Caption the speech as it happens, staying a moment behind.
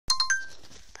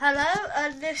Hello,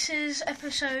 and this is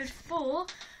episode 4,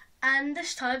 and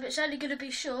this time it's only going to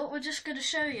be short. We're just going to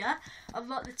show you of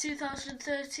what the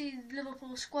 2013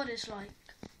 Liverpool squad is like.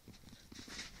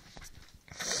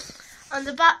 On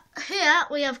the back here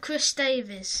we have Chris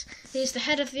Davies. He's the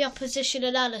head of the opposition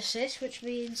analysis, which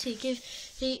means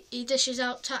he dishes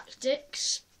out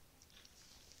tactics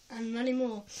and many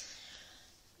more.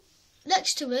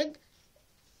 Next to him,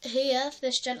 here,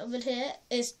 this gentleman here,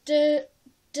 is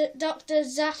Dr.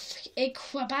 Zaf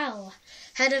Iqbal,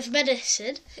 head of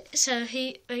medicine, so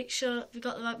he makes sure we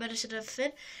got the right medicine and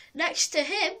everything. Next to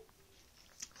him,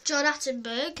 John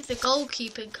Attenberg, the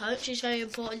goalkeeping coach. He's very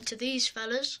important to these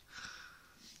fellas.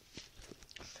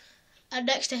 And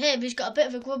next to him, he's got a bit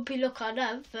of a grumpy look on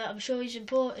him, but I'm sure he's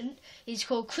important. He's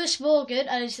called Chris Morgan,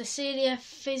 and he's the senior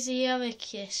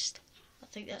physiologist. I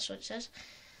think that's what it says.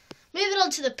 Moving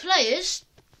on to the players.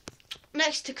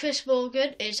 Next to Chris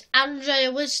Morgan is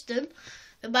Andrea Wisdom,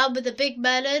 the man with the big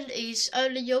melon. He's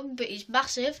only young, but he's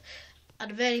massive,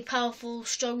 and a very powerful,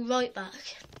 strong right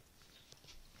back.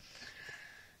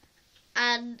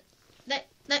 And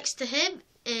next to him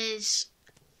is,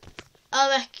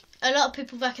 a lot of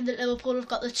people reckon that Liverpool have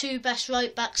got the two best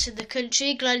right backs in the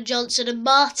country, Glenn Johnson and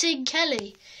Martin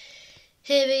Kelly.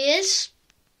 Here he is.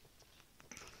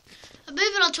 And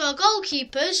moving on to our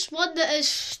goalkeepers, one that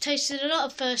has tasted a lot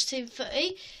of first team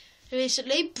footy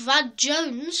recently, Brad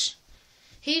Jones.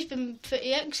 He's been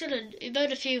pretty excellent. He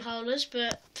made a few howlers,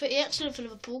 but pretty excellent for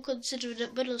Liverpool, considering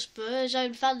that Middlesbrough, his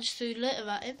own fans threw litter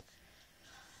at him.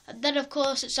 And then, of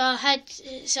course, it's our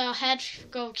head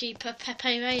goalkeeper,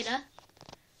 Pepe Reina.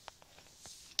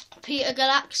 Peter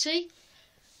Galaxy,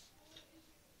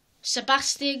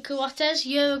 Sebastian Coates,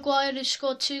 Uruguayan, who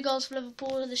scored 2 goals for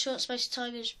Liverpool in the short space of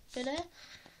time he's been here.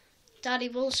 Danny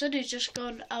Wilson, who's just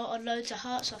gone out on loan to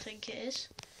Hearts, I think it is.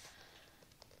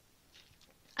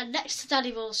 And next to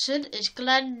Danny Wilson is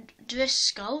Glenn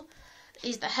Driscoll.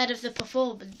 He's the head of the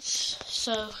performance,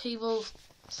 so he will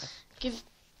give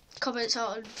comments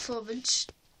out on performance.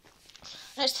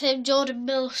 Next to him, Jordan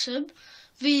Milsom,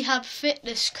 rehab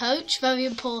fitness coach, very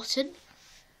important.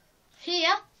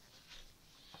 Here,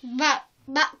 Matt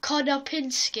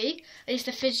Konopinski is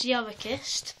the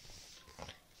physiologist.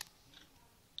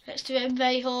 Next to him,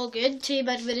 Ray Horgan, team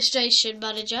administration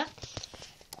manager.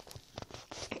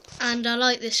 And I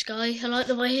like this guy, I like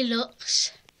the way he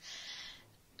looks.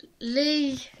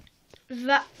 Lee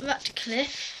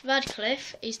Radcliffe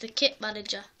is the kit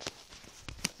manager.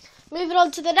 Moving on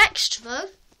to the next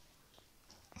row.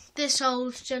 This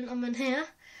old gentleman here,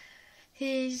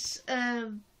 he's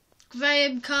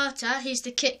Graham Carter, he's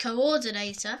the kit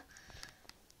coordinator.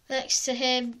 Next to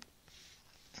him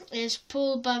is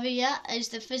Paul Barria, he's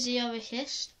the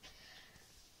physiologist.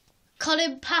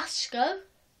 Colin Pascoe,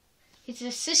 he's the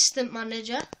assistant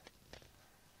manager.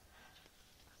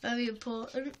 Very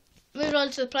important. Moving on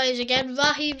to the players again,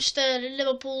 Raheem Sterling,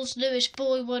 Liverpool's newest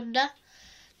boy wonder.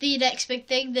 The next big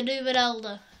thing, the new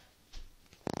Ronaldo.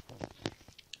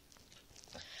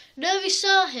 Nuri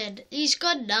Sahin, he's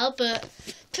gone now, but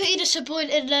pretty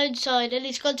disappointing loan signing.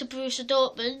 He's gone to Borussia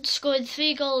Dortmund, scoring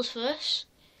 3 goals for us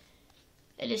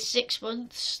in his 6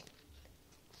 months.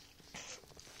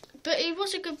 But he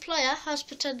was a good player, has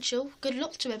potential. Good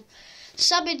luck to him.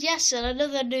 Samid Yasser,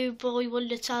 another new boy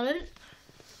wonder talent.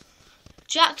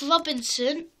 Jack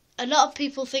Robinson, a lot of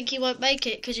people think he won't make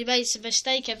it because he makes a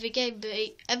mistake every game, but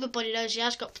everybody knows he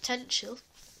has got potential.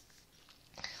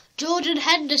 Jordan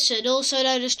Henderson, also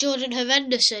known as Jordan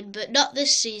Henderson, but not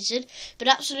this season, but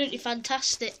absolutely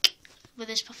fantastic with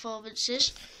his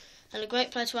performances and a great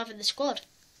player to have in the squad.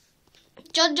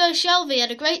 John Joe Shelby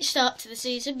had a great start to the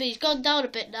season, but he's gone down a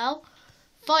bit now.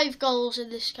 5 goals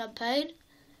in this campaign.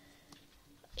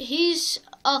 He's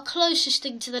our closest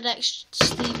thing to the next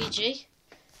Stevie G,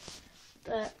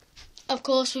 but of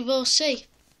course we will see.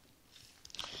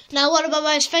 Now, one of my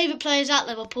most favourite players at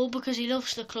Liverpool, because he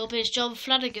loves the club, is John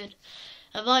Flanagan,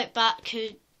 a right back who,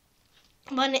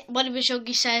 when he was young,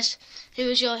 he says, "Who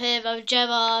was your hero?"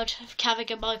 Gerrard,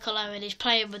 Carragher, Michael Owen. He's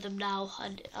playing with them now,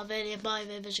 and I really admire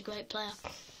him as a great player.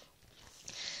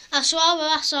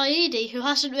 Aswara Asaidi, who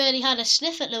hasn't really had a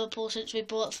sniff at Liverpool since we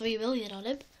bought 3 million on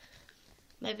him.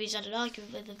 Maybe he's had an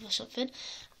argument with him or something.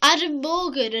 Adam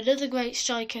Morgan, another great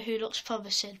striker who looks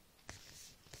promising.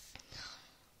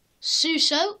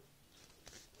 Suso,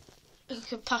 who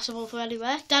can pass the ball from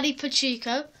anywhere. Danny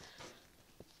Pacheco.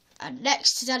 And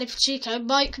next to Danny Pacheco,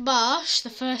 Mike Marsh, the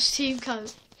first team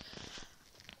coach.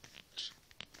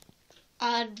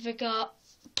 And we got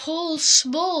Paul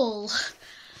Small.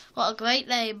 What a great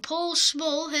name. Paul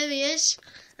Small, here he is.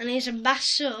 And he's a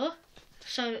masseur.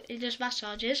 so he does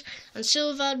massages, and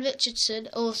Sylvan Richardson,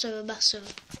 also a masser.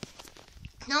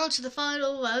 Now to the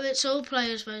final row, it's all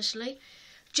players mostly.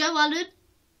 Joe Allen,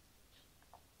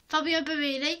 Fabio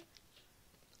Barini,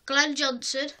 Glenn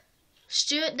Johnson,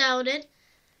 Stuart Downing,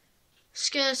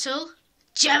 Skirtle,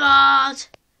 Gerrard,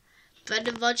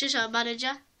 Brendan Rodgers, our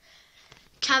manager,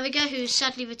 Carragher, who's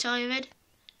sadly retiring,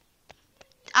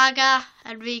 Aga,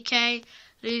 Enrique,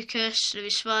 Lucas,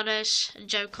 Luis Suarez, and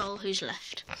Joe Cole, who's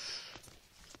left.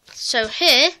 So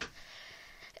here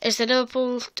is the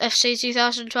Liverpool FC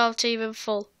 2012 team in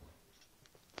full.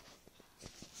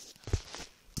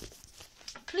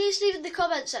 Please leave in the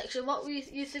comment section what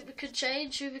you think we could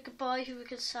change, who we could buy, who we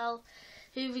could sell,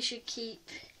 who we should keep.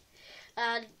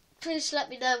 And please let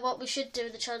me know what we should do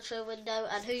in the transfer window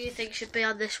and who you think should be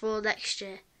on this wall next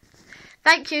year.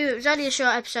 Thank you. It was only a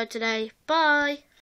short episode today. Bye.